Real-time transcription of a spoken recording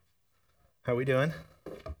How we doing?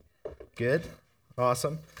 Good?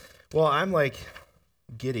 Awesome. Well, I'm like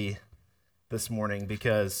giddy this morning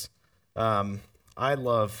because I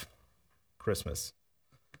love Christmas.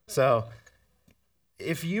 So,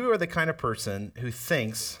 if you are the kind of person who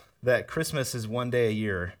thinks that Christmas is one day a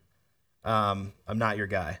year, I'm not your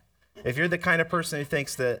guy. If you're the kind of person who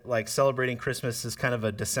thinks that like celebrating Christmas is kind of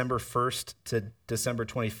a December 1st to December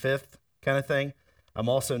 25th kind of thing, I'm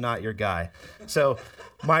also not your guy. So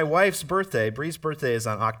my wife's birthday, Bree's birthday, is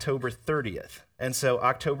on October 30th. And so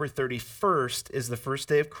October 31st is the first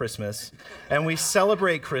day of Christmas. And we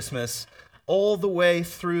celebrate Christmas all the way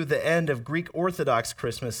through the end of Greek Orthodox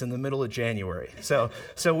Christmas in the middle of January. So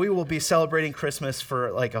we will be celebrating Christmas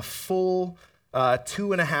for like a full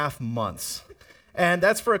 2.5 months. And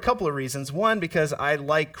that's for a couple of reasons. One, because I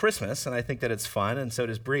like Christmas and I think that it's fun, and so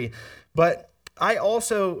does Bree. But I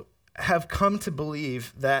also have come to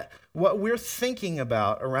believe that what we're thinking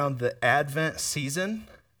about around the Advent season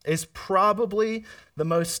is probably the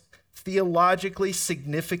most theologically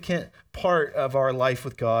significant part of our life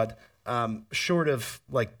with God, short of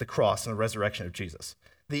like the cross and the resurrection of Jesus.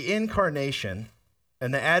 The incarnation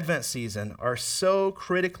and the Advent season are so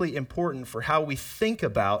critically important for how we think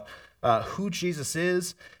about who Jesus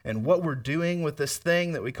is and what we're doing with this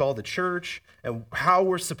thing that we call the church and how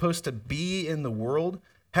we're supposed to be in the world.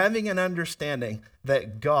 Having an understanding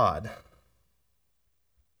that God,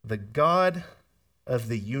 the God of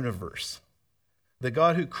the universe, the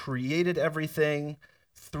God who created everything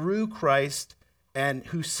through Christ and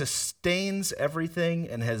who sustains everything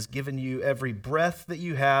and has given you every breath that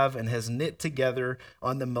you have and has knit together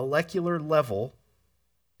on the molecular level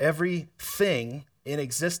everything in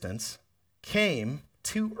existence, came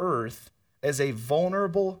to earth as a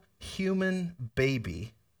vulnerable human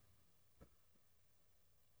baby,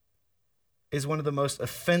 is one of the most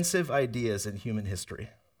offensive ideas in human history.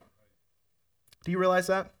 Do you realize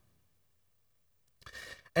that?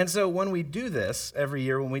 And so when we do this every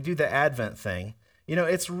year, when we do the Advent thing,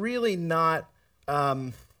 it's really not,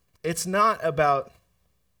 it's not about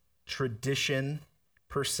tradition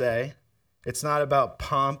per se. It's not about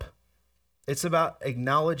pomp. It's about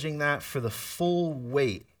acknowledging that for the full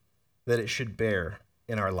weight that it should bear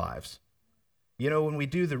in our lives. When we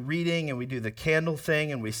do the reading and we do the candle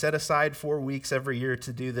thing and we set aside 4 weeks every year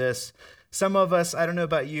to do this, some of us, I don't know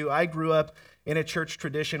about you, I grew up in a church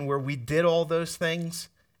tradition where we did all those things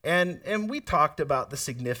and we talked about the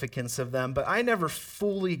significance of them, but I never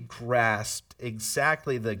fully grasped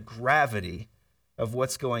exactly the gravity of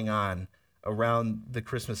what's going on around the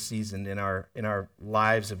Christmas season in our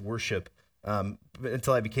lives of worship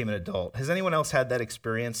until I became an adult. Has anyone else had that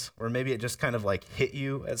experience? Or maybe it just kind of like hit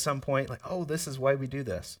you at some point, like, oh, this is why we do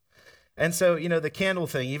this. And so, the candle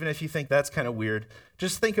thing, even if you think that's kind of weird,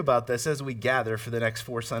 just think about this as we gather for the next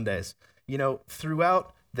 4 Sundays.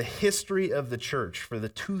 Throughout the history of the church, for the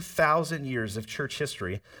 2,000 years of church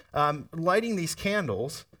history, lighting these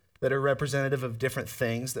candles that are representative of different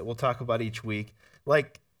things that we'll talk about each week,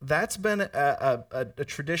 like, that's been a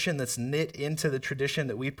tradition that's knit into the tradition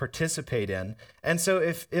that we participate in. And so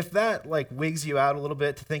if that like wigs you out a little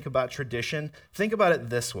bit to think about tradition, think about it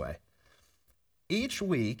this way. Each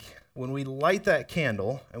week, when we light that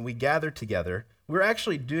candle and we gather together, we're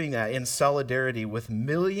actually doing that in solidarity with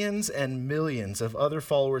millions and millions of other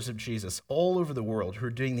followers of Jesus all over the world who are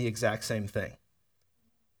doing the exact same thing.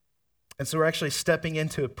 And so we're actually stepping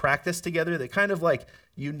into a practice together that kind of like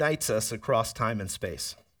unites us across time and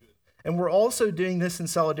space. And we're also doing this in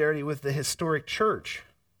solidarity with the historic church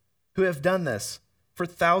who have done this for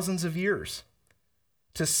thousands of years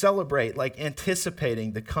to celebrate, like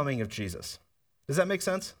anticipating the coming of Jesus. Does that make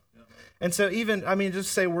sense? Yeah. And so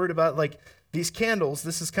just say a word about like these candles.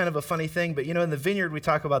 This is kind of a funny thing, but in the Vineyard, we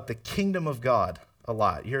talk about the kingdom of God a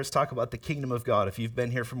lot. You hear us talk about the kingdom of God if you've been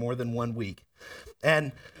here for more than 1 week.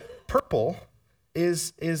 And purple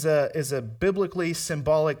is a biblically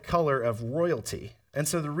symbolic color of royalty. And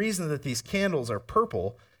so the reason that these candles are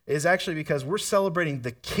purple is actually because we're celebrating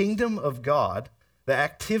the kingdom of God, the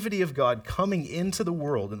activity of God coming into the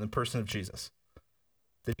world in the person of Jesus.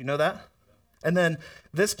 Did you know that? And then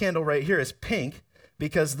this candle right here is pink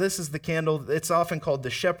because this is the candle, it's often called the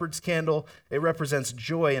shepherd's candle. It represents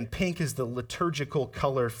joy, and pink is the liturgical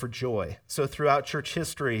color for joy. So throughout church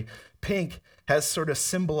history, pink has sort of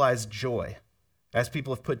symbolized joy. As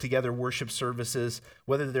people have put together worship services,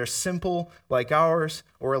 whether they're simple like ours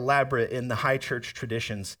or elaborate in the high church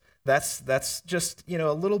traditions, that's just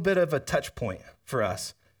a little bit of a touch point for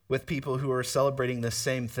us with people who are celebrating this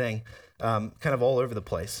same thing, kind of all over the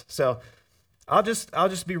place. So I'll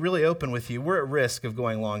just be really open with you. We're at risk of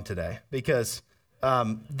going long today because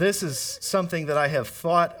This is something that I have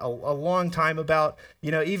thought a long time about.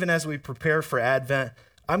 Even as we prepare for Advent,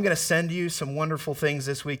 I'm going to send you some wonderful things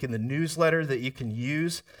this week in the newsletter that you can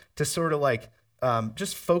use to sort of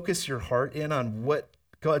just focus your heart in on what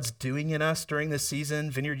God's doing in us during this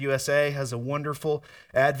season. Vineyard USA has a wonderful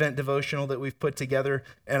Advent devotional that we've put together,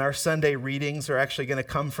 and our Sunday readings are actually going to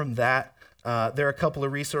come from that. There are a couple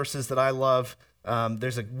of resources that I love.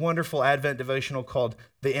 There's a wonderful Advent devotional called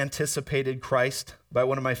The Anticipated Christ by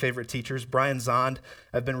one of my favorite teachers, Brian Zond.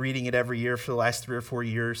 I've been reading it every year for the last 3 or 4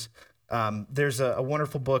 years. There's a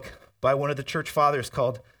wonderful book by one of the church fathers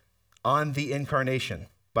called On the Incarnation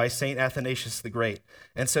by St. Athanasius the Great.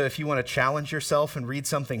 And so if you want to challenge yourself and read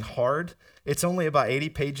something hard, it's only about 80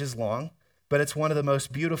 pages long, but it's one of the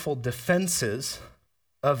most beautiful defenses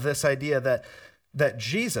of this idea that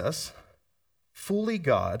Jesus, fully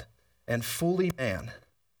God and fully man,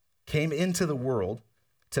 came into the world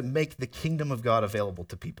to make the kingdom of God available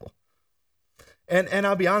to people. And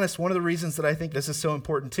I'll be honest, one of the reasons that I think this is so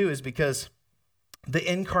important too is because the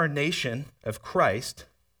incarnation of Christ,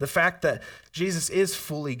 the fact that Jesus is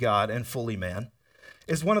fully God and fully man,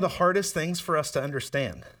 is one of the hardest things for us to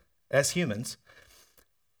understand as humans.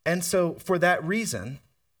 And so for that reason,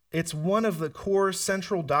 it's one of the core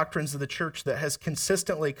central doctrines of the church that has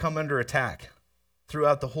consistently come under attack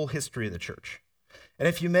throughout the whole history of the church. And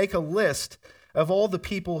if you make a list of all the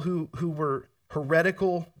people who were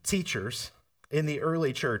heretical teachers in the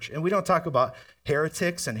early church, and we don't talk about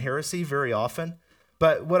heretics and heresy very often,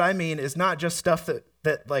 but what I mean is not just stuff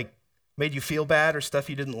that made you feel bad or stuff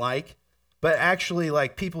you didn't like, but actually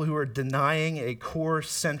people who are denying a core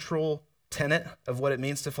central tenet of what it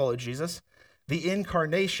means to follow Jesus. The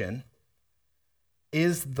incarnation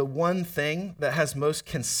is the one thing that has most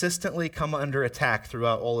consistently come under attack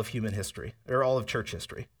throughout all of human history, or all of church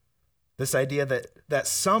history. This idea that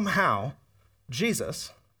somehow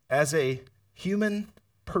Jesus, as a human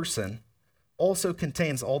person, also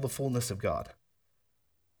contains all the fullness of God.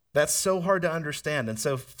 That's so hard to understand. And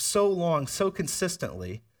so long, so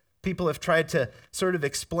consistently, people have tried to sort of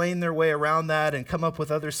explain their way around that and come up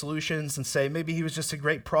with other solutions and say maybe he was just a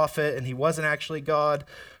great prophet and he wasn't actually God,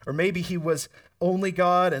 or maybe he was only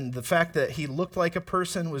God and the fact that he looked like a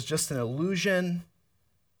person was just an illusion.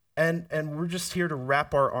 And we're just here to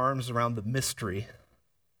wrap our arms around the mystery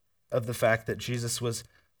of the fact that Jesus was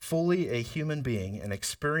fully a human being and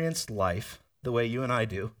experienced life the way you and I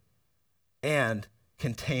do, and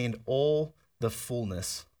contained all the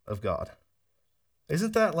fullness of God.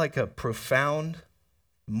 Isn't that like a profound,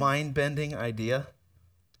 mind-bending idea?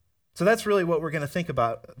 So that's really what we're going to think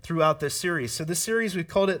about throughout this series. So this series, we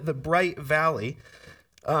called it The Bright Valley.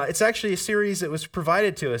 It's actually a series that was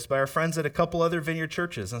provided to us by our friends at a couple other Vineyard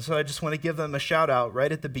churches. And so I just want to give them a shout out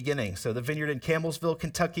right at the beginning. So the Vineyard in Campbellsville,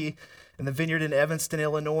 Kentucky, and the Vineyard in Evanston,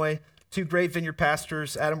 Illinois. Two great Vineyard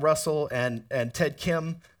pastors, Adam Russell and Ted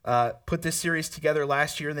Kim, put this series together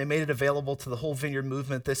last year, and they made it available to the whole Vineyard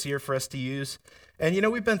movement this year for us to use. And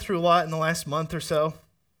we've been through a lot in the last month or so.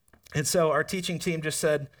 And so our teaching team just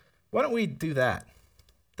said, why don't we do that?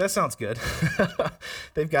 That sounds good.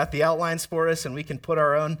 They've got the outlines for us, and we can put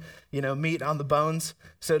our own, meat on the bones,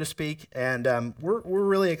 so to speak. And we're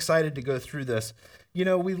really excited to go through this. We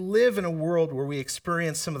live in a world where we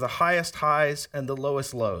experience some of the highest highs and the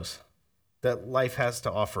lowest lows that life has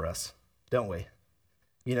to offer us, don't we?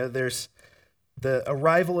 There's the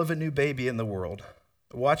arrival of a new baby in the world,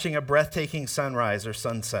 watching a breathtaking sunrise or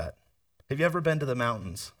sunset. Have you ever been to the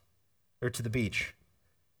mountains or to the beach?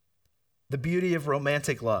 The beauty of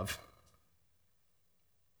romantic love,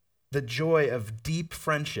 the joy of deep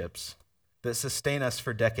friendships that sustain us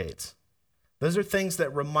for decades. Those are things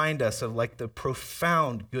that remind us of the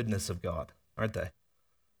profound goodness of God, aren't they?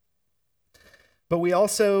 But we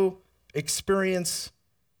also experience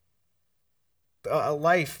a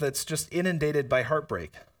life that's just inundated by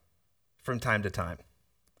heartbreak from time to time.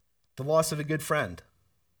 The loss of a good friend,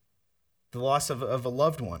 the loss of a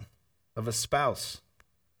loved one, of a spouse,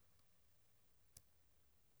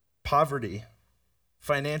 poverty,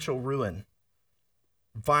 financial ruin,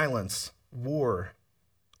 violence, war,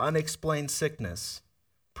 unexplained sickness,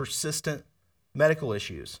 persistent medical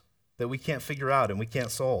issues that we can't figure out and we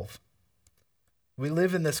can't solve. We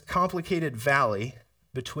live in this complicated valley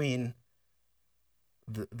between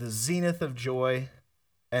the zenith of joy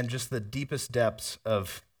and just the deepest depths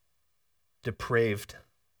of depraved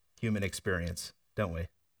human experience, don't we?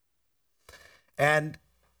 And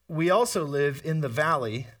we also live in the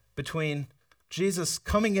valley between Jesus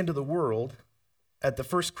coming into the world at the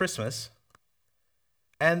first Christmas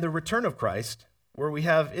and the return of Christ, where we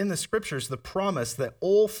have in the scriptures the promise that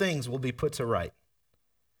all things will be put to right.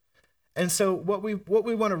 And so what we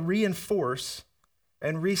want to reinforce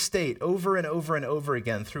and restate over and over and over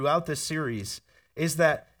again throughout this series is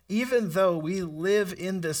that even though we live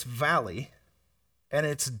in this valley, and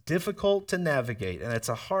it's difficult to navigate, and it's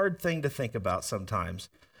a hard thing to think about sometimes,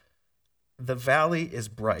 the valley is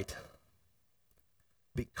bright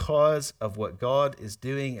because of what God is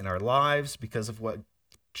doing in our lives, because of what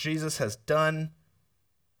Jesus has done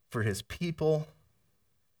for his people,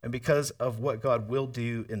 and because of what God will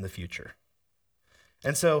do in the future.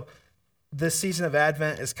 And so this season of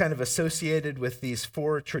Advent is kind of associated with these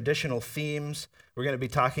 4 traditional themes. We're going to be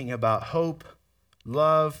talking about hope,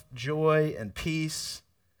 love, joy, and peace.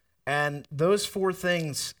 And those 4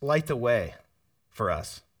 things light the way for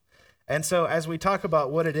us. And so as we talk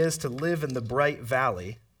about what it is to live in the bright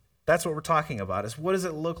valley, that's what we're talking about, is what does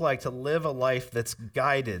it look like to live a life that's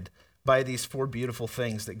guided by these 4 beautiful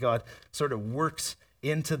things that God sort of works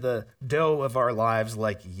into the dough of our lives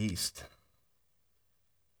like yeast.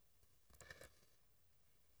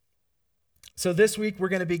 So this week we're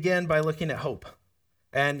going to begin by looking at hope.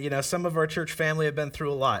 And, some of our church family have been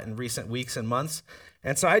through a lot in recent weeks and months.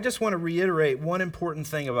 And so I just want to reiterate one important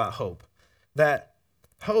thing about hope, that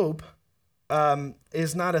hope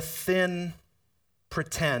is not a thin,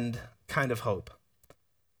 pretend kind of hope.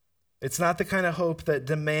 It's not the kind of hope that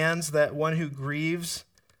demands that one who grieves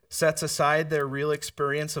sets aside their real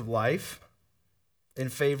experience of life in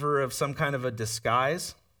favor of some kind of a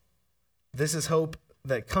disguise. This is hope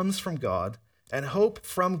that comes from God, and hope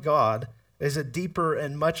from God is a deeper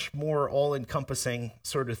and much more all-encompassing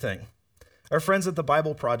sort of thing. Our friends at the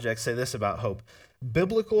Bible Project say this about hope: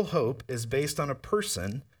 biblical hope is based on a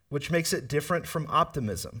person, which makes it different from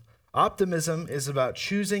optimism. Optimism is about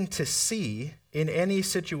choosing to see in any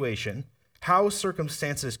situation how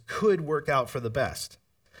circumstances could work out for the best.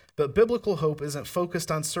 But biblical hope isn't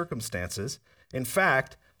focused on circumstances. In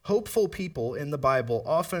fact, hopeful people in the Bible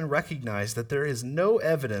often recognize that there is no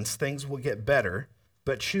evidence things will get better,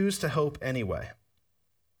 but choose to hope anyway.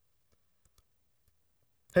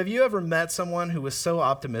 Have you ever met someone who was so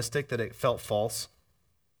optimistic that it felt false?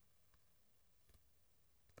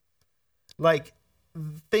 Like,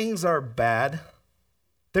 things are bad.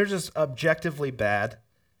 They're just objectively bad.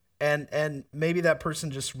 And maybe that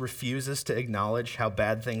person just refuses to acknowledge how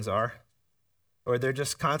bad things are. Or they're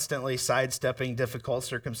just constantly sidestepping difficult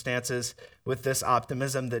circumstances with this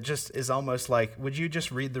optimism that just is almost like, would you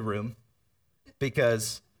just read the room?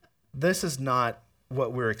 Because this is not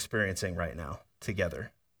what we're experiencing right now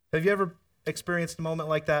together. Have you ever experienced a moment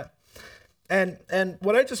like that? And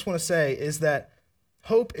what I just want to say is that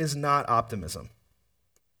hope is not optimism.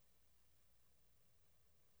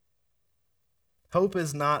 Hope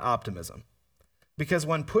is not optimism. Because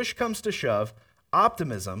when push comes to shove,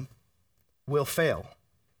 optimism will fail.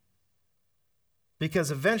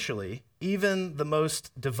 Because eventually, even the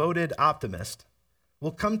most devoted optimist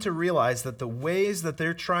will come to realize that the ways that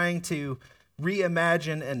they're trying to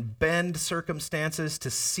reimagine and bend circumstances to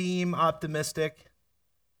seem optimistic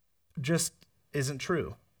just isn't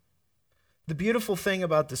true. The beautiful thing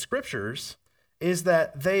about the scriptures is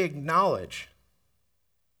that they acknowledge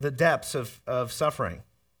the depths of suffering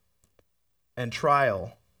and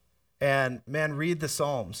trial. And man, read the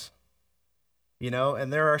Psalms.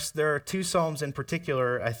 And there are 2 Psalms in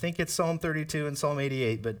particular. I think it's Psalm 32 and Psalm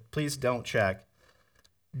 88, but please don't check,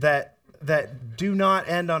 that do not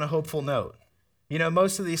end on a hopeful note.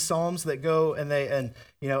 Most of these Psalms that go and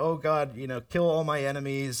oh God, kill all my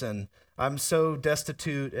enemies, and I'm so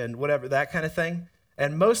destitute, and whatever, that kind of thing.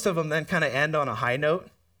 And most of them then kind of end on a high note,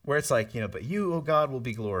 where it's like, but you, oh God, will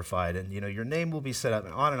be glorified, and your name will be set up,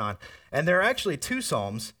 and on and on. And there are actually 2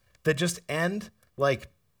 Psalms that just end like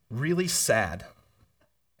really sad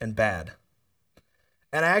and bad.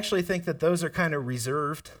 And I actually think that those are kind of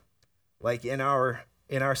reserved, like in our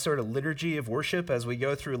sort of liturgy of worship as we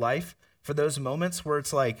go through life, for those moments where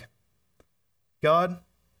it's like, God,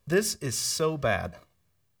 this is so bad.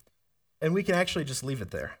 And we can actually just leave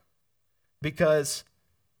it there. Because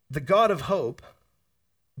the God of hope,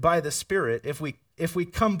 by the Spirit, if we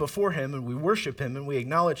come before him and we worship him and we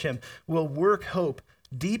acknowledge him, will work hope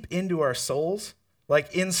deep into our souls,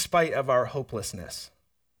 like in spite of our hopelessness.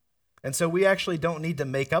 And so we actually don't need to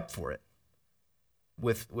make up for it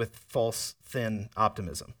with false, thin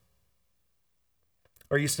optimism.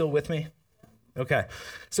 Are you still with me? Okay.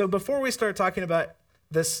 So before we start talking about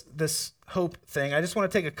this hope thing, I just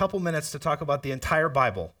want to take a couple minutes to talk about the entire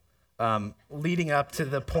Bible, leading up to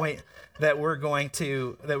the point that we're going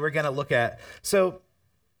to look at. So,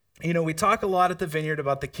 we talk a lot at the Vineyard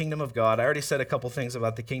about the kingdom of God. I already said a couple things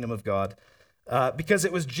about the kingdom of God, because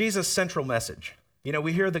it was Jesus' central message. You know,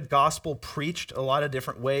 we hear the gospel preached a lot of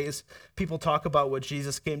different ways. People talk about what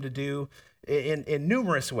Jesus came to do in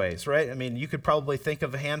numerous ways, right? I mean, you could probably think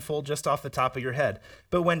of a handful just off the top of your head.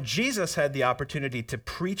 But when Jesus had the opportunity to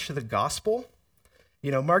preach the gospel,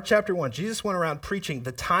 you know, Mark chapter 1, Jesus went around preaching,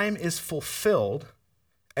 the time is fulfilled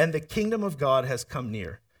and the kingdom of God has come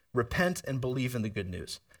near. Repent and believe in the good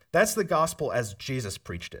news. That's the gospel as Jesus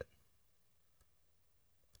preached it.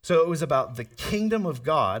 So it was about the kingdom of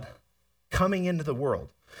God coming into the world.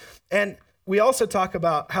 And we also talk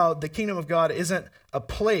about how the kingdom of God isn't a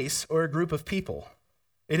place or a group of people.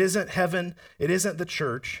 It isn't heaven. It isn't the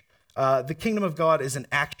church. The kingdom of God is an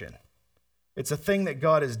action. It's a thing that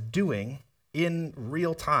God is doing in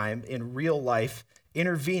real time, in real life,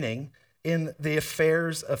 intervening in the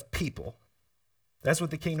affairs of people. That's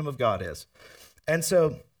what the kingdom of God is. And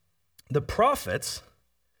so the prophets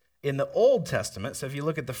in the Old Testament, so if you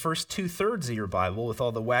look at the first 2/3 of your Bible with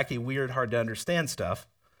all the wacky, weird, hard to understand stuff,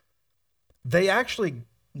 they actually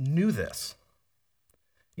knew this.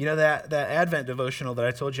 You know, that Advent devotional that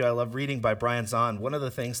I told you I love reading by Brian Zahnd, one of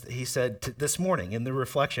the things that he said this morning in the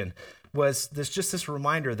reflection was this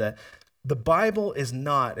reminder that the Bible is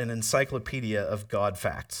not an encyclopedia of God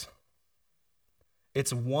facts.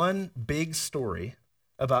 It's one big story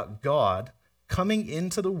about God coming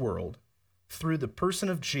into the world through the person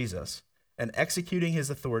of Jesus and executing his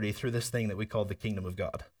authority through this thing that we call the kingdom of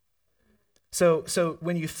God. So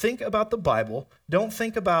when you think about the Bible, don't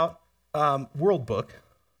think about World Book.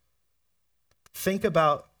 Think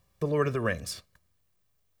about the Lord of the Rings.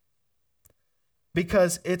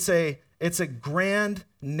 Because it's a grand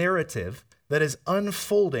narrative that is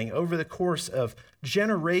unfolding over the course of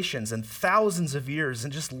generations and thousands of years,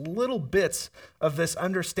 and just little bits of this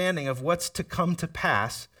understanding of what's to come to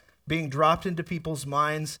pass being dropped into people's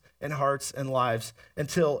minds and hearts and lives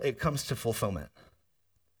until it comes to fulfillment.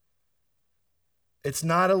 It's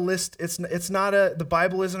not a list. The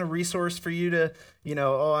Bible isn't a resource for you to,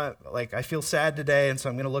 I feel sad today, and so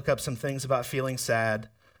I'm going to look up some things about feeling sad,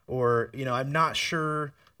 or, I'm not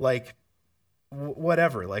sure,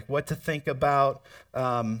 whatever, what to think about,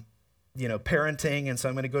 parenting, and so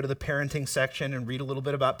I'm going to go to the parenting section and read a little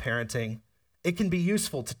bit about parenting. It can be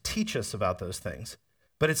useful to teach us about those things,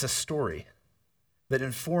 but it's a story that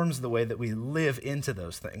informs the way that we live into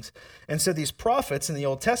those things. And so these prophets in the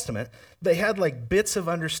Old Testament, they had bits of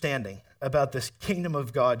understanding about this kingdom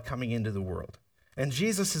of God coming into the world. And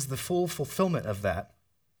Jesus is the full fulfillment of that.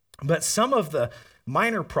 But some of the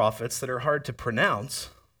minor prophets that are hard to pronounce,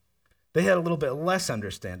 they had a little bit less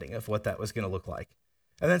understanding of what that was going to look like.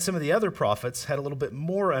 And then some of the other prophets had a little bit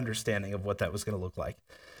more understanding of what that was going to look like.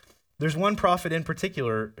 There's one prophet in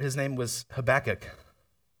particular, his name was Habakkuk,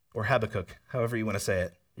 or Habakkuk, however you want to say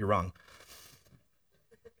it. You're wrong.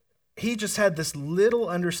 He just had this little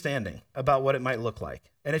understanding about what it might look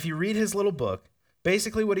like. And if you read his little book,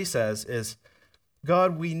 basically what he says is,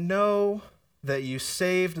 God, we know that you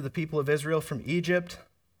saved the people of Israel from Egypt.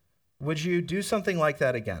 Would you do something like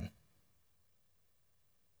that again?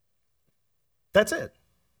 That's it.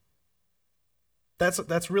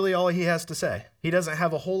 That's really all he has to say. He doesn't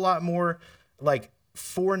have a whole lot more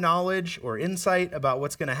foreknowledge or insight about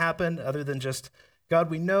what's going to happen other than just, God,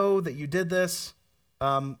 we know that you did this.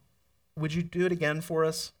 Would you do it again for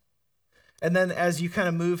us? And then as you kind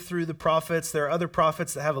of move through the prophets, there are other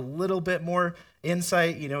prophets that have a little bit more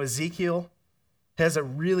insight. Ezekiel has a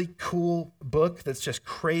really cool book that's just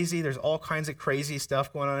crazy. There's all kinds of crazy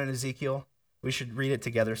stuff going on in Ezekiel. We should read it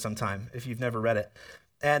together sometime if you've never read it.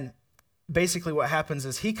 And basically what happens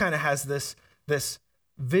is he kind of has this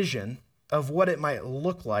vision of what it might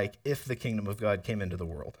look like if the kingdom of God came into the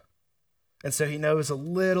world. And so he knows a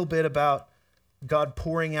little bit about God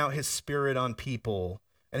pouring out his spirit on people.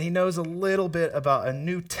 And he knows a little bit about a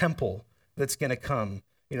new temple that's going to come,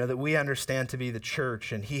 that we understand to be the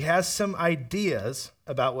church. And he has some ideas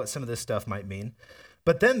about what some of this stuff might mean.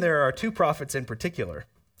 But then there are two prophets in particular,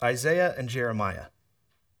 Isaiah and Jeremiah.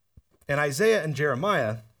 And Isaiah and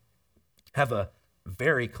Jeremiah have a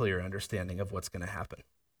very clear understanding of what's going to happen.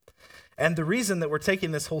 And the reason that we're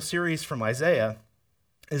taking this whole series from Isaiah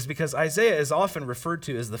is because Isaiah is often referred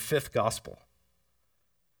to as the fifth gospel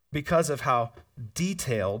because of how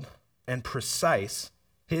detailed and precise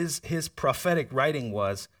his prophetic writing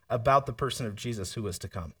was about the person of Jesus who was to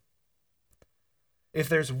come. If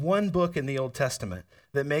there's one book in the Old Testament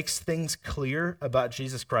that makes things clear about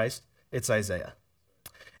Jesus Christ, it's Isaiah.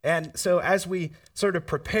 And so as we sort of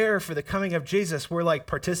prepare for the coming of Jesus, we're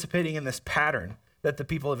participating in this pattern that the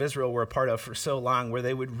people of Israel were a part of for so long, where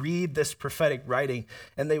they would read this prophetic writing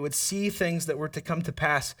and they would see things that were to come to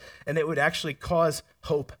pass, and it would actually cause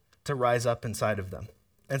hope to rise up inside of them.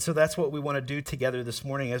 And so that's what we want to do together this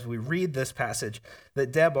morning as we read this passage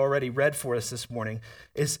that Deb already read for us this morning,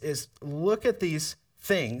 is look at these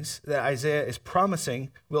things that Isaiah is promising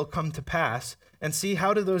will come to pass and see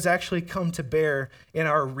how do those actually come to bear in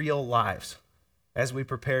our real lives as we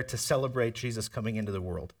prepare to celebrate Jesus coming into the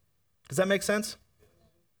world. Does that make sense?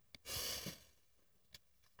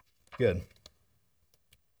 Good.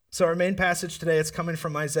 So our main passage today, it's coming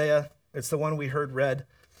from Isaiah. It's the one we heard read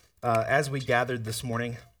as we gathered this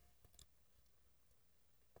morning.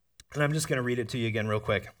 And I'm just going to read it to you again real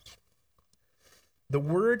quick. The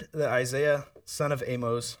word that Isaiah, son of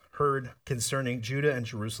Amos, heard concerning Judah and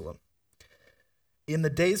Jerusalem. In the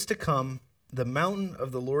days to come, the mountain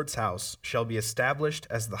of the Lord's house shall be established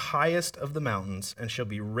as the highest of the mountains and shall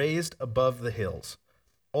be raised above the hills.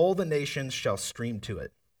 All the nations shall stream to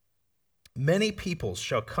it. Many peoples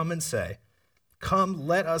shall come and say, "Come,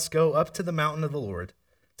 let us go up to the mountain of the Lord,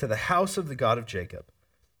 to the house of the God of Jacob,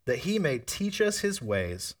 that he may teach us his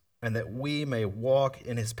ways, and that we may walk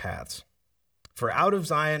in his paths. For out of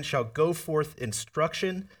Zion shall go forth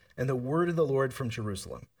instruction and the word of the Lord from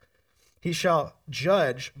Jerusalem. He shall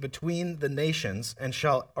judge between the nations and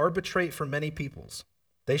shall arbitrate for many peoples.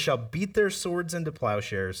 They shall beat their swords into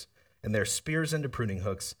plowshares and their spears into pruning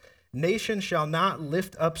hooks. Nation shall not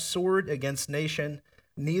lift up sword against nation,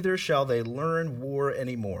 neither shall they learn war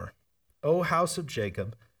anymore. O house of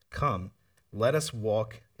Jacob, come, let us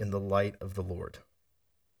walk in the light of the Lord."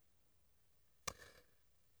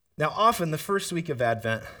 Now, often the first week of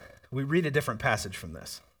Advent, we read a different passage from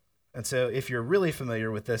this. And so if you're really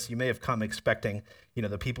familiar with this, you may have come expecting,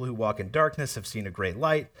 the people who walk in darkness have seen a great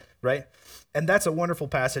light, right? And that's a wonderful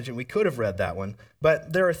passage, and we could have read that one.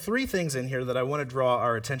 But there are three things in here that I want to draw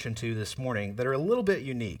our attention to this morning that are a little bit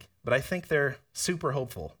unique, but I think they're super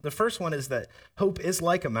hopeful. The first one is that hope is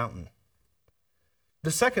like a mountain.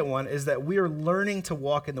 The second one is that we are learning to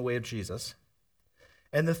walk in the way of Jesus.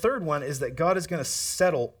 And the third one is that God is going to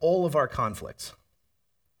settle all of our conflicts.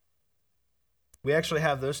 We actually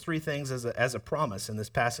have those three things as a promise in this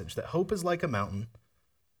passage, that hope is like a mountain,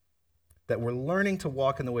 that we're learning to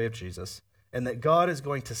walk in the way of Jesus, and that God is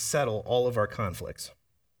going to settle all of our conflicts.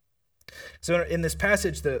 So in this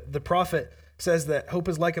passage, the prophet says that hope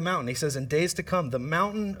is like a mountain. He says, in days to come, the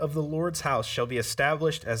mountain of the Lord's house shall be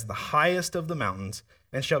established as the highest of the mountains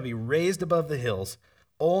and shall be raised above the hills.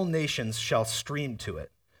 All nations shall stream to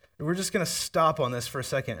it. And we're just going to stop on this for a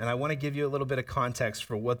second, and I want to give you a little bit of context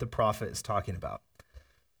for what the prophet is talking about.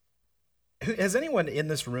 Has anyone in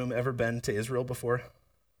this room ever been to Israel before?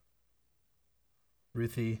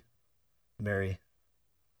 Ruthie, Mary.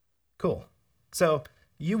 Cool. So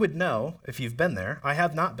you would know, if you've been there, I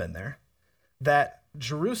have not been there, that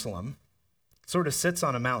Jerusalem sort of sits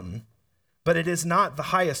on a mountain, but it is not the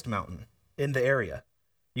highest mountain in the area.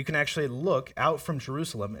 You can actually look out from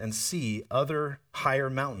Jerusalem and see other higher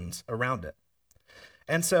mountains around it.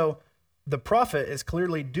 And so the prophet is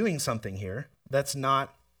clearly doing something here that's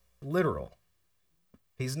not literal.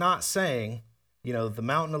 He's not saying, the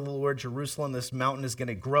mountain of the Lord, Jerusalem, this mountain is going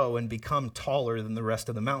to grow and become taller than the rest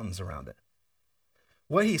of the mountains around it.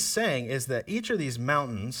 What he's saying is that each of these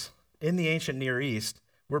mountains in the ancient Near East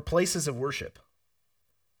were places of worship.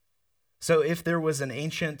 So if there was an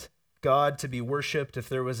ancient God to be worshipped, if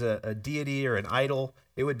there was a deity or an idol,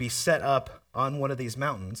 it would be set up on one of these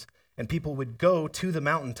mountains, and people would go to the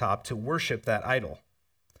mountaintop to worship that idol.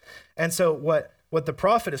 And so what the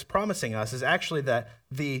prophet is promising us is actually that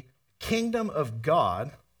the kingdom of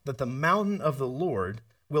God, that the mountain of the Lord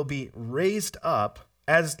will be raised up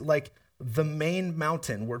as like the main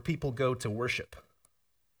mountain where people go to worship.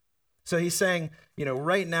 So he's saying,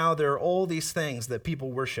 right now there are all these things that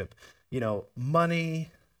people worship, money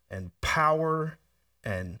and power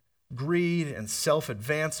and greed and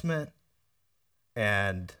self-advancement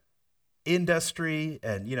and industry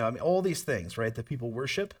and, all these things, right, that people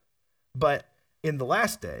worship. But in the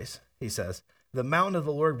last days, he says, the mountain of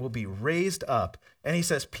the Lord will be raised up. And he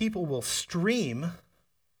says people will stream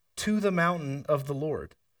to the mountain of the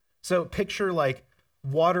Lord. So picture like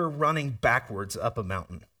water running backwards up a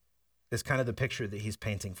mountain is kind of the picture that he's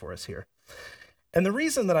painting for us here. And the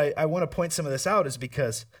reason that I want to point some of this out is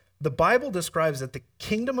because the Bible describes that the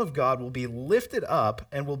kingdom of God will be lifted up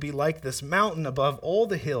and will be like this mountain above all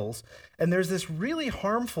the hills. And there's this really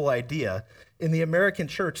harmful idea in the American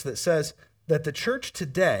church that says that the church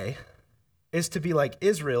today is to be like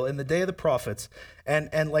Israel in the day of the prophets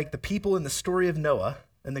and like the people in the story of Noah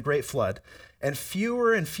and the great flood. And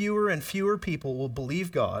fewer and fewer and fewer people will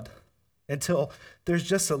believe God until there's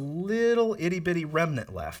just a little itty bitty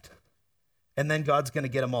remnant left. And then God's going to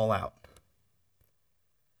get them all out.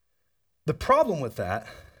 The problem with that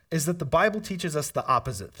is that the Bible teaches us the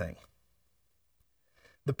opposite thing.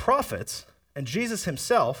 The prophets and Jesus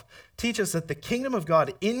himself teach us that the kingdom of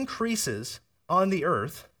God increases on the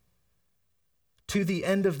earth to the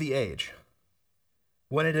end of the age,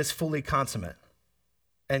 when it is fully consummate,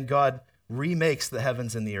 and God remakes the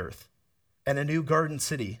heavens and the earth, and a new garden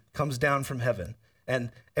city comes down from heaven,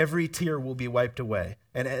 and every tear will be wiped away,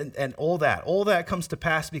 and all that comes to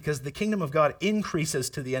pass because the kingdom of God increases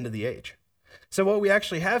to the end of the age. So what we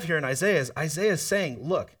actually have here in Isaiah is saying,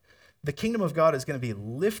 look, the kingdom of God is going to be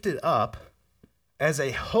lifted up as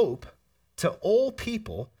a hope to all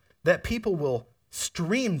people that people will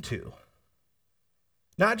stream to.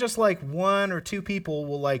 Not just like one or two people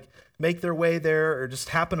will like make their way there or just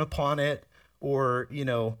happen upon it, or, you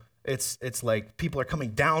know, it's like people are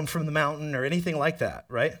coming down from the mountain or anything like that,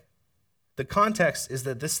 right? The context is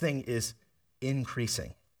that this thing is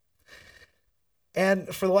increasing.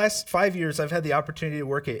 And for the last 5 years, I've had the opportunity to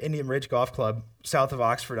work at Indian Ridge Golf Club south of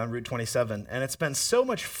Oxford on Route 27. And it's been so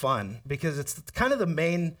much fun because it's kind of the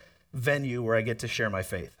main venue where I get to share my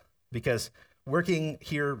faith. Because working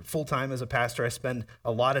here full-time as a pastor, I spend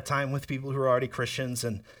a lot of time with people who are already Christians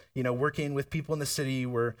and, you know, working with people in the city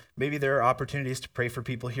where maybe there are opportunities to pray for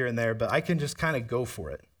people here and there, but I can just kind of go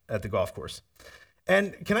for it at the golf course.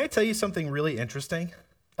 And can I tell you something really interesting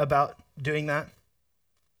about doing that?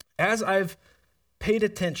 As I've paid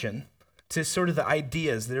attention to sort of the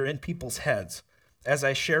ideas that are in people's heads as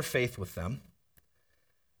I share faith with them,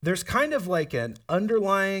 there's kind of like an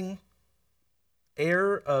underlying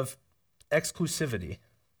air of exclusivity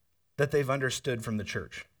that they've understood from the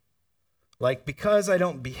church. Like, because I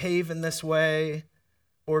don't behave in this way,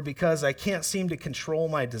 or because I can't seem to control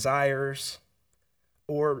my desires,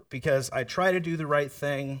 or because I try to do the right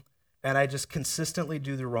thing and I just consistently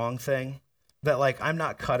do the wrong thing, that like I'm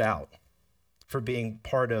not cut out for being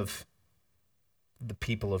part of the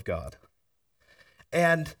people of God.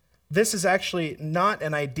 And this is actually not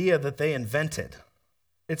an idea that they invented.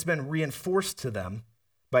 It's been reinforced to them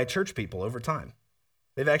by church people over time.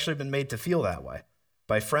 They've actually been made to feel that way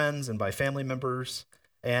by friends and by family members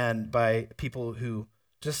and by people who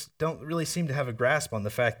just don't really seem to have a grasp on the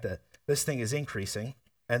fact that this thing is increasing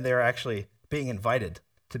and they're actually being invited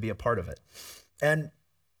to be a part of it. And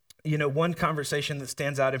you know, one conversation that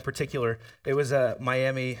stands out in particular, it was a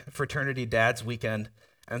Miami fraternity dads weekend.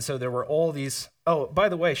 And so there were all these, oh, by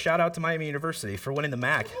the way, shout out to Miami University for winning the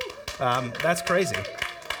MAC. That's crazy.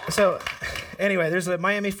 So anyway, there's a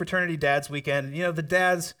Miami fraternity dads weekend. You know, the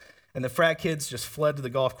dads and the frat kids just fled to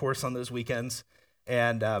the golf course on those weekends.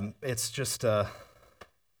 And it's just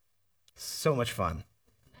so much fun.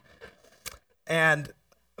 And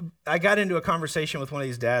I got into a conversation with one of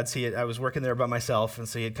these dads. I was working there by myself, and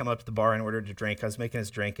so he had come up to the bar and ordered a drink. I was making his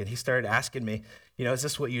drink, and he started asking me, you know, is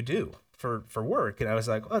this what you do for work? And I was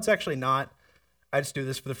like, well, it's actually not. I just do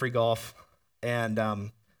this for the free golf. And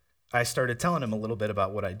I started telling him a little bit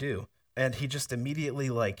about what I do, and he just immediately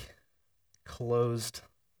like closed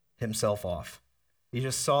himself off. He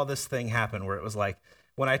just saw this thing happen where it was like,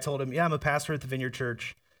 when I told him, yeah, I'm a pastor at the Vineyard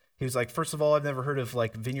Church, he was like, first of all, I've never heard of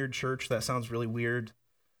like Vineyard Church. That sounds really weird.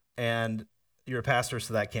 And you're a pastor,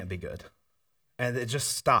 so that can't be good. And it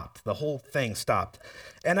just stopped. The whole thing stopped.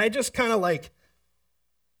 And I just kind of like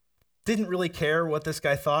didn't really care what this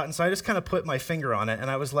guy thought. And so I just kind of put my finger on it.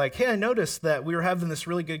 And I was like, hey, I noticed that we were having this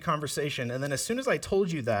really good conversation. And then as soon as I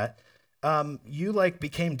told you that, you like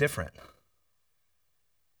became different.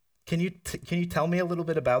 Can you tell me a little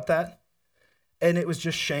bit about that? And it was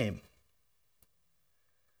just shame.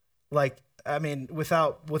 Like, I mean,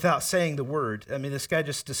 without saying the word, I mean, this guy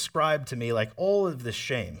just described to me like all of the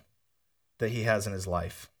shame that he has in his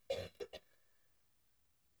life.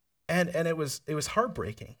 And it was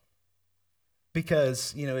heartbreaking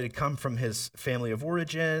because, you know, it had come from his family of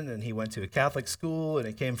origin, and he went to a Catholic school, and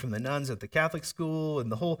it came from the nuns at the Catholic school,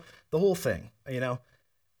 and the whole thing, you know.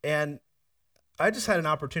 And I just had an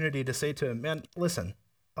opportunity to say to him, man, listen,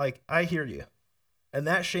 like, I hear you. And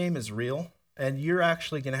that shame is real. And you're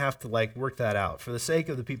actually going to have to like work that out. For the sake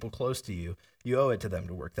of the people close to you, you owe it to them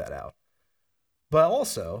to work that out. But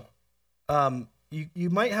also, you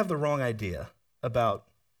might have the wrong idea about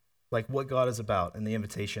like what God is about and the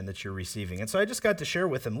invitation that you're receiving. And so I just got to share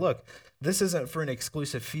with him, look, this isn't for an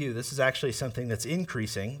exclusive few. This is actually something that's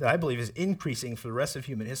increasing, that I believe is increasing for the rest of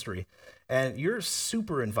human history. And you're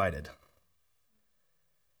super invited.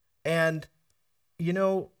 And, you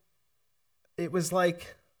know, it was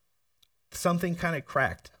like something kind of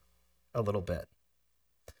cracked a little bit.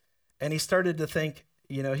 And he started to think,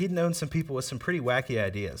 you know, he'd known some people with some pretty wacky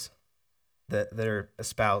ideas that are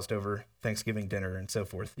espoused over Thanksgiving dinner and so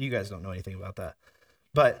forth. You guys don't know anything about that.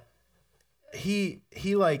 But he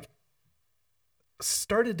like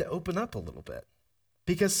started to open up a little bit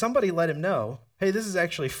because somebody let him know, hey, this is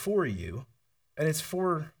actually for you and it's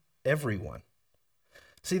for everyone.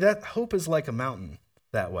 See, that hope is like a mountain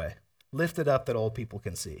that way, lifted up that all people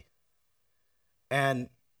can see. And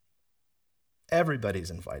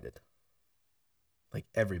everybody's invited. Like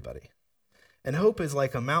everybody. And hope is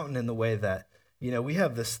like a mountain in the way that, we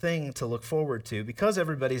have this thing to look forward to because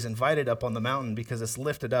everybody's invited up on the mountain because it's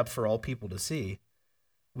lifted up for all people to see.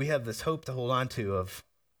 We have this hope to hold on to of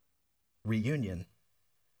reunion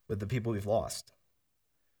with the people we've lost.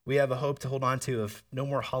 We have a hope to hold on to of no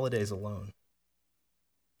more holidays alone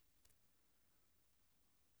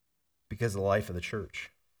because of the life of the church.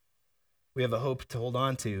 We have a hope to hold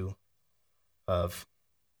on to of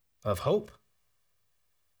hope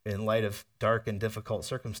in light of dark and difficult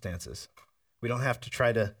circumstances. We don't have to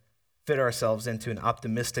try to fit ourselves into an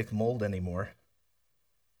optimistic mold anymore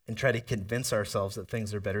and try to convince ourselves that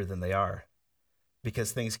things are better than they are,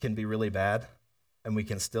 because things can be really bad and we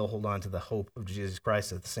can still hold on to the hope of Jesus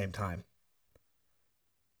Christ at the same time.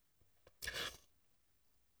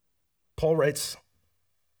 Paul writes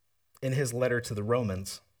in his letter to the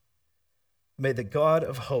Romans, "May the God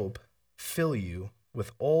of hope fill you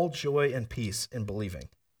with all joy and peace in believing,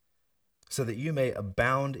 so that you may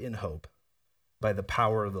abound in hope by the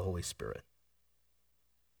power of the Holy Spirit."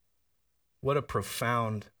 What a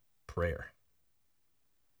profound prayer.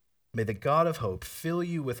 May the God of hope fill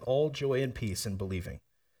you with all joy and peace in believing,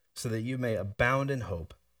 so that you may abound in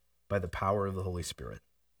hope by the power of the Holy Spirit.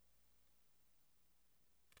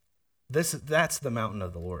 That's the mountain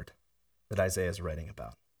of the Lord that Isaiah is writing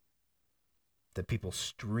about, that people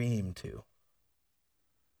stream to.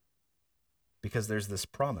 Because there's this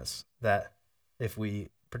promise that if we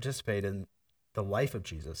participate in the life of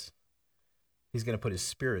Jesus, he's going to put his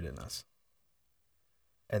Spirit in us.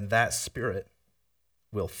 And that Spirit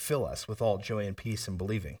will fill us with all joy and peace in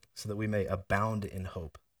believing, so that we may abound in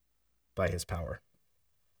hope by his power.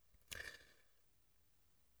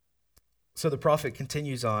 So the prophet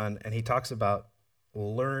continues on, and he talks about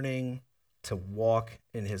learning to walk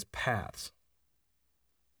in his paths.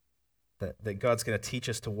 That God's going to teach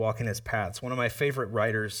us to walk in his paths. One of my favorite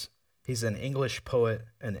writers, he's an English poet,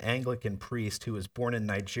 an Anglican priest who was born in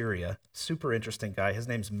Nigeria. Super interesting guy. His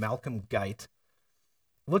name's Malcolm Guite.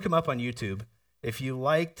 Look him up on YouTube. If you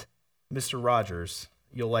liked Mr. Rogers,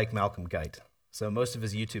 you'll like Malcolm Guite. So most of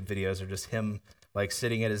his YouTube videos are just him like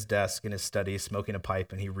sitting at his desk in his study, smoking a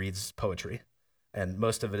pipe, and he reads poetry. And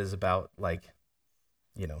most of it is about the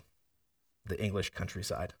English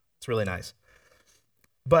countryside. It's really nice.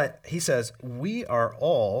 But he says, we are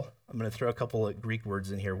all, I'm going to throw a couple of Greek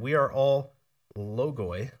words in here. We are all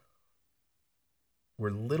logoi.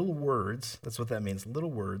 We're little words. That's what that means,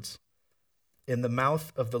 little words in the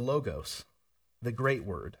mouth of the Logos, the great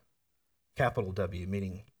word, capital W,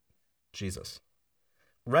 meaning Jesus.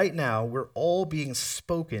 Right now, we're all being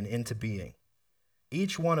spoken into being.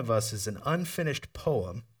 Each one of us is an unfinished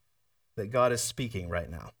poem that God is speaking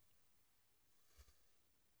right now.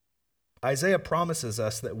 Isaiah promises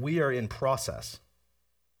us that we are in process.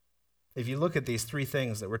 If you look at these three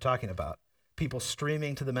things that we're talking about, people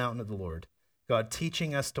streaming to the mountain of the Lord, God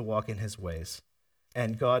teaching us to walk in his ways,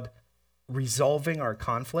 and God resolving our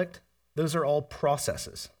conflict, those are all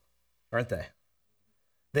processes, aren't they?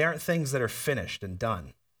 They aren't things that are finished and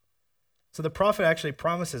done. So the prophet actually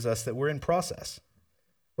promises us that we're in process.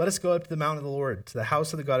 Let us go up to the mountain of the Lord, to the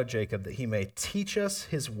house of the God of Jacob, that he may teach us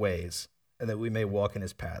his ways and that we may walk in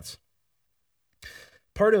his paths.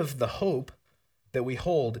 Part of the hope that we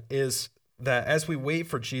hold is that as we wait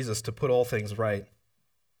for Jesus to put all things right,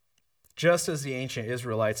 just as the ancient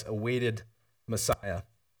Israelites awaited Messiah,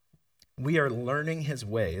 we are learning his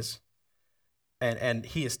ways, and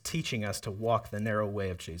he is teaching us to walk the narrow way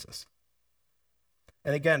of Jesus.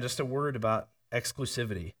 And again, just a word about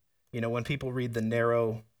exclusivity. When people read the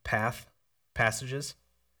narrow path passages,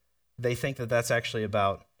 they think that that's actually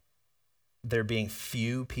about there being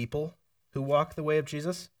few people who walk the way of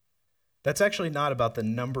Jesus. That's actually not about the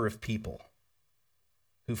number of people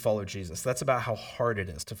who follow Jesus. That's about how hard it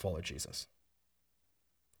is to follow Jesus.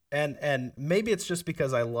 And maybe it's just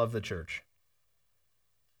because I love the church.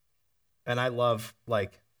 And I love,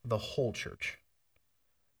 the whole church.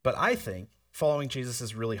 But I think following Jesus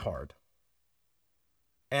is really hard.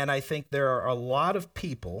 And I think there are a lot of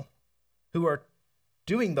people who are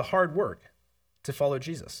doing the hard work to follow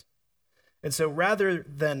Jesus. And so rather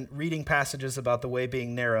than reading passages about the way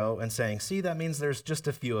being narrow and saying, see, that means there's just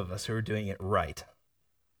a few of us who are doing it right,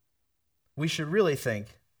 we should really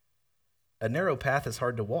think a narrow path is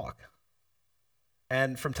hard to walk.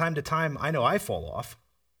 And from time to time, I know I fall off.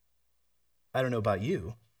 I don't know about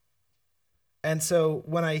you. And so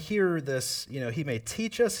when I hear this, he may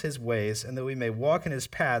teach us his ways and that we may walk in his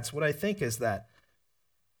paths, what I think is that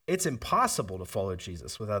it's impossible to follow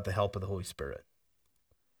Jesus without the help of the Holy Spirit.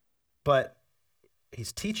 But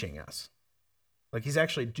he's teaching us. Like he's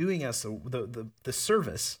actually doing us the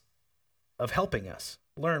service of helping us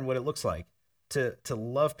learn what it looks like to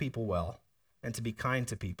love people well and to be kind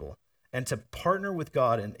to people and to partner with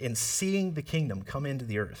God in seeing the kingdom come into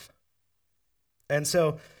the earth. And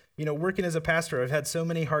so, working as a pastor, I've had so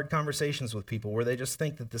many hard conversations with people where they just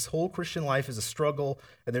think that this whole Christian life is a struggle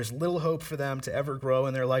and there's little hope for them to ever grow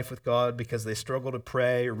in their life with God because they struggle to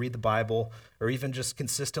pray or read the Bible or even just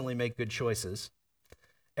consistently make good choices.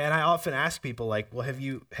 And I often ask people like, well, have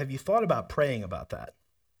you thought about praying about that?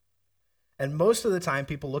 And most of the time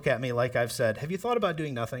people look at me like I've said, have you thought about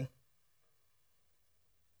doing nothing?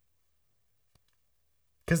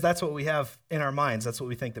 Because that's what we have in our minds. That's what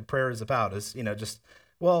we think that prayer is about is,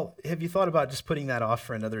 have you thought about just putting that off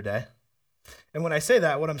for another day? And when I say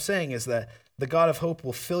that, what I'm saying is that the God of hope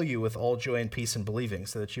will fill you with all joy and peace in believing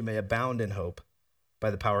so that you may abound in hope by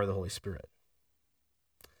the power of the Holy Spirit.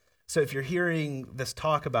 So if you're hearing this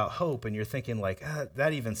talk about hope and you're thinking like,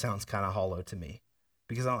 that even sounds kind of hollow to me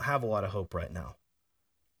because I don't have a lot of hope right now.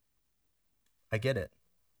 I get it.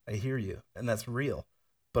 I hear you. And that's real.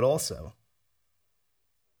 But also,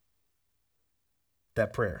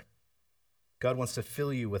 that prayer. God wants to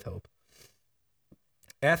fill you with hope.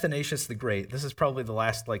 Athanasius the Great, this is probably the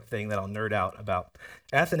last thing that I'll nerd out about.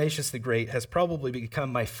 Athanasius the Great has probably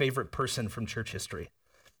become my favorite person from church history.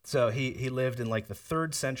 So he lived in the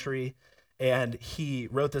 3rd century, and he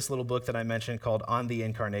wrote this little book that I mentioned called On the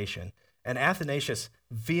Incarnation. And Athanasius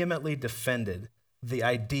vehemently defended the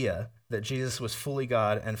idea that Jesus was fully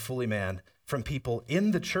God and fully man from people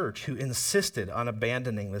in the church who insisted on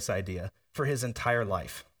abandoning this idea for his entire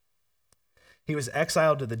life. He was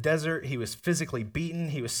exiled to the desert. He was physically beaten.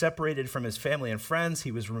 He was separated from his family and friends.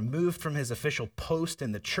 He was removed from his official post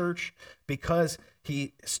in the church because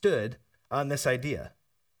he stood on this idea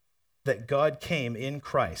that God came in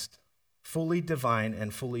Christ, fully divine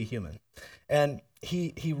and fully human. And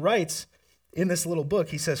he writes in this little book,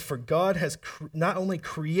 he says, for God has not only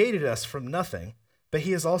created us from nothing, but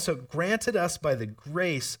he has also granted us by the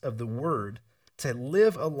grace of the word to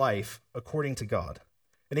live a life according to God.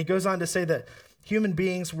 And he goes on to say that human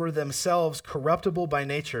beings were themselves corruptible by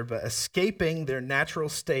nature, but escaping their natural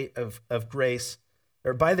state of grace,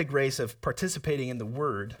 or by the grace of participating in the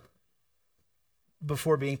word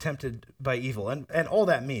before being tempted by evil. And all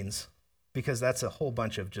that means, because that's a whole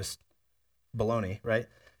bunch of just baloney, right,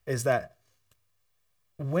 is that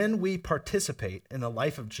when we participate in the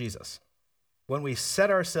life of Jesus, when we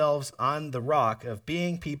set ourselves on the rock of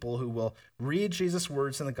being people who will read Jesus'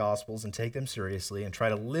 words in the Gospels and take them seriously and try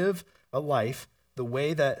to live a life the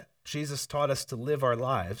way that Jesus taught us to live our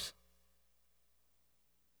lives,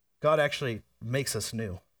 God actually makes us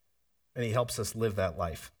new, and he helps us live that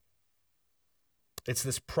life. It's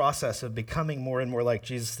this process of becoming more and more like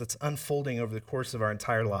Jesus that's unfolding over the course of our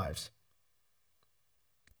entire lives.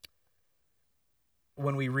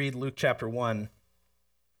 When we read Luke chapter 1,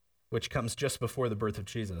 which comes just before the birth of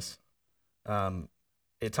Jesus,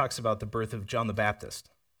 it talks about the birth of John the Baptist,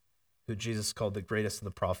 who Jesus called the greatest of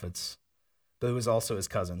the prophets, but who was also his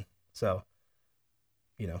cousin. So,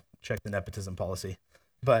 check the nepotism policy.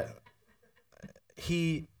 But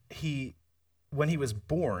he when he was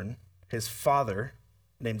born, his father,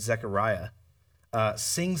 named Zechariah,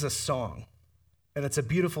 sings a song. And it's a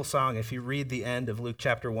beautiful song. If you read the end of Luke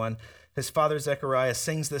chapter 1, his father Zechariah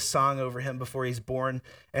sings this song over him before he's born.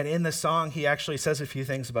 And in the song, he actually says a few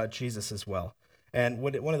things about Jesus as well. And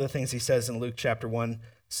one of the things he says in Luke chapter 1,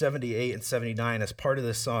 78 and 79 as part of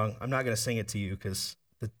this song, I'm not going to sing it to you because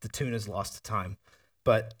the tune is lost to time.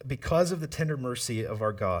 But because of the tender mercy of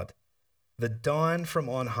our God, the dawn from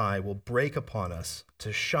on high will break upon us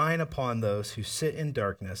to shine upon those who sit in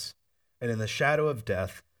darkness and in the shadow of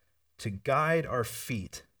death, to guide our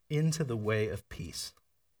feet into the way of peace.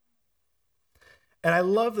 And I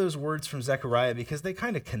love those words from Zechariah because they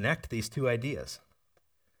kind of connect these two ideas.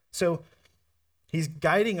 So he's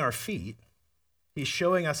guiding our feet. He's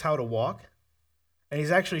showing us how to walk. And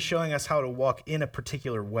he's actually showing us how to walk in a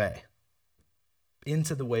particular way,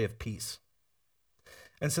 into the way of peace.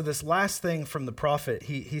 And so this last thing from the prophet,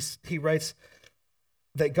 he writes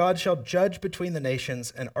that God shall judge between the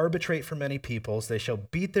nations and arbitrate for many peoples. They shall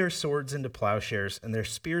beat their swords into plowshares and their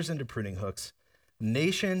spears into pruning hooks.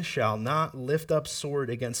 Nation shall not lift up sword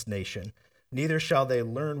against nation, neither shall they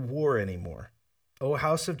learn war anymore. O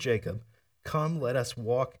house of Jacob, come, let us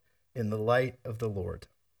walk in the light of the Lord.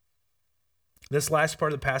 This last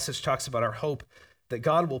part of the passage talks about our hope that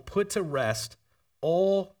God will put to rest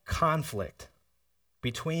all conflict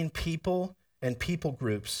between people and people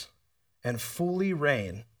groups and fully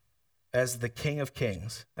reign as the King of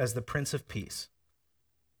Kings, as the Prince of Peace.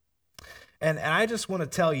 And I just want to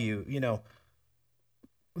tell you,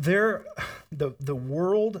 the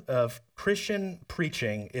world of Christian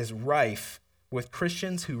preaching is rife with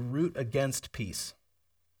Christians who root against peace,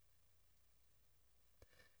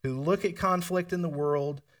 who look at conflict in the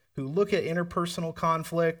world, who look at interpersonal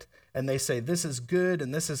conflict, and they say this is good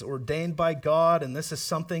and this is ordained by God and this is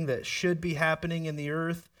something that should be happening in the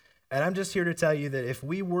earth. And I'm just here to tell you that if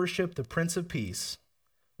we worship the Prince of Peace,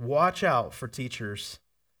 watch out for teachers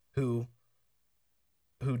who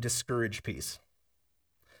discourage peace.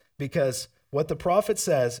 Because what the prophet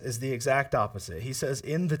says is the exact opposite. He says,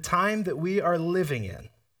 in the time that we are living in,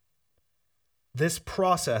 this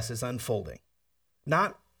process is unfolding.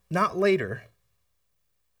 Not later.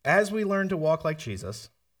 As we learn to walk like Jesus,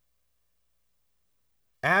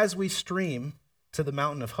 as we stream to the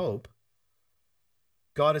mountain of hope,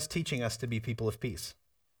 God is teaching us to be people of peace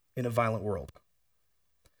in a violent world.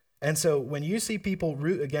 And so when you see people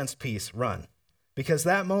root against peace, run. Because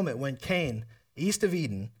that moment when Cain, east of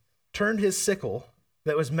Eden, turned his sickle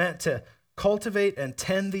that was meant to cultivate and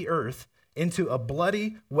tend the earth into a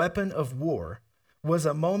bloody weapon of war was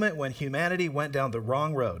a moment when humanity went down the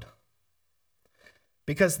wrong road.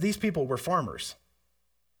 Because these people were farmers.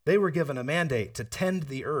 They were given a mandate to tend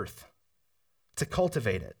the earth, to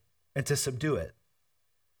cultivate it, and to subdue it.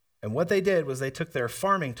 And what they did was they took their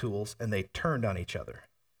farming tools and they turned on each other.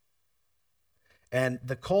 And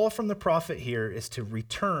the call from the prophet here is to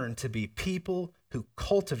return to be people who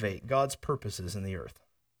cultivate God's purposes in the earth.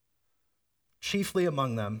 Chiefly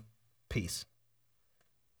among them, peace.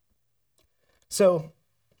 So,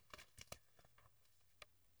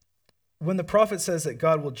 when the prophet says that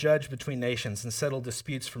God will judge between nations and settle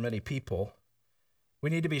disputes for many people, we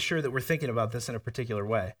need to be sure that we're thinking about this in a particular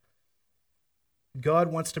way.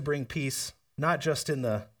 God wants to bring peace, not just in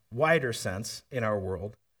the wider sense in our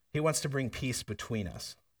world. He wants to bring peace between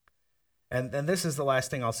us. And this is the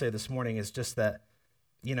last thing I'll say this morning is just that,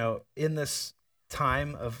 in this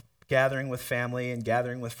time of gathering with family and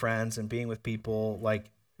gathering with friends and being with people,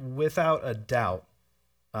 like, without a doubt,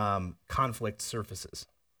 conflict surfaces,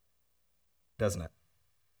 doesn't it?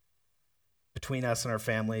 Between us and our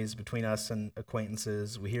families, between us and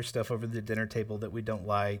acquaintances, we hear stuff over the dinner table that we don't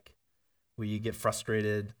like. We get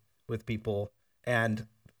frustrated with people. And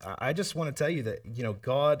I just want to tell you that,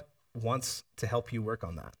 God wants to help you work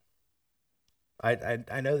on that.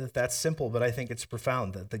 I know that that's simple, but I think it's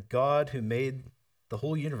profound that the God who made the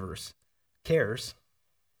whole universe cares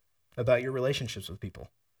about your relationships with people.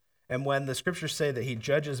 And when the scriptures say that he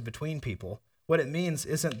judges between people, what it means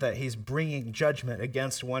isn't that he's bringing judgment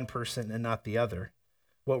against one person and not the other.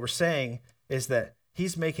 What we're saying is that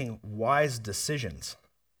he's making wise decisions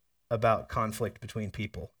about conflict between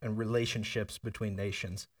people and relationships between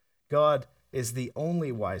nations. God is the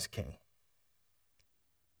only wise king.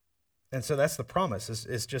 And so that's the promise,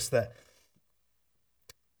 is just that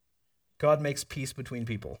God makes peace between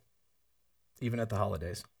people, even at the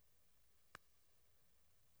holidays.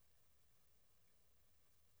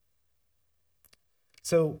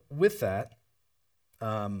 So with that,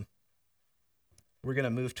 we're going to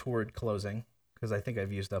move toward closing, because I think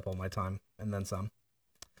I've used up all my time and then some.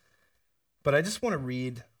 But I just want to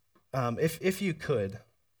read, if you could,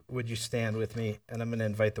 would you stand with me? And I'm going to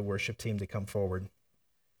invite the worship team to come forward.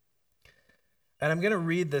 And I'm going to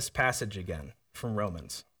read this passage again from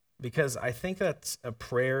Romans, because I think that's a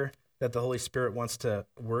prayer that the Holy Spirit wants to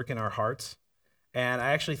work in our hearts. And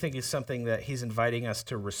I actually think it's something that he's inviting us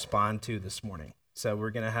to respond to this morning. So we're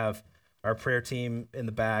going to have our prayer team in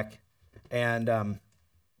the back. And I'm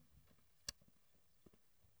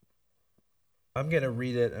going to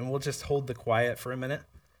read it, and we'll just hold the quiet for a minute.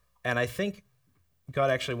 And I think God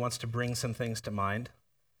actually wants to bring some things to mind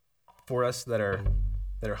for us that are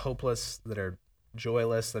hopeless, that are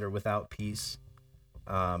joyless, that are without peace.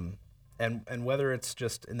 And whether it's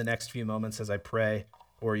just in the next few moments as I pray,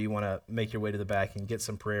 or you want to make your way to the back and get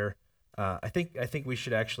some prayer, I think we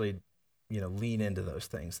should actually, lean into those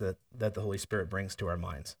things that the Holy Spirit brings to our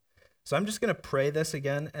minds. So I'm just going to pray this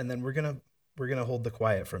again, and then we're going to hold the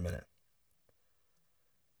quiet for a minute.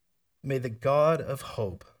 May the God of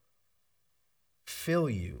hope fill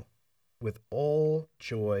you with all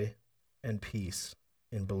joy and peace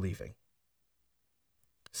in believing,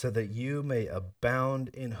 so that you may abound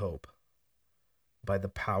in hope by the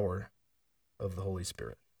power of the Holy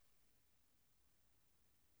Spirit.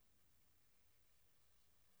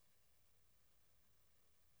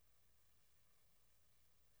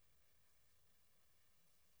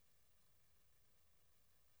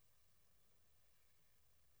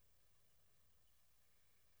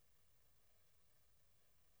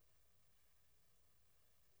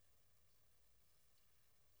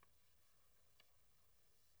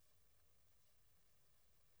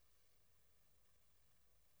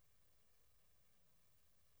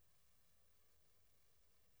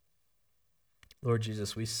 Lord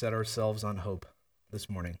Jesus, we set ourselves on hope this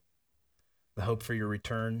morning. The hope for your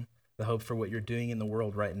return, the hope for what you're doing in the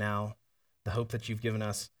world right now, the hope that you've given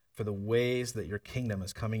us for the ways that your kingdom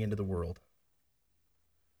is coming into the world.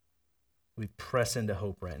 We press into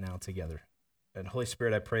hope right now together. And Holy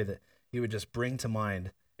Spirit, I pray that you would just bring to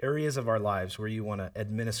mind areas of our lives where you want to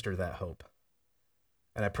administer that hope.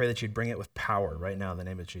 And I pray that you'd bring it with power right now in the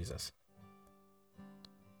name of Jesus.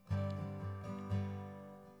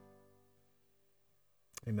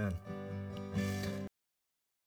 Amen.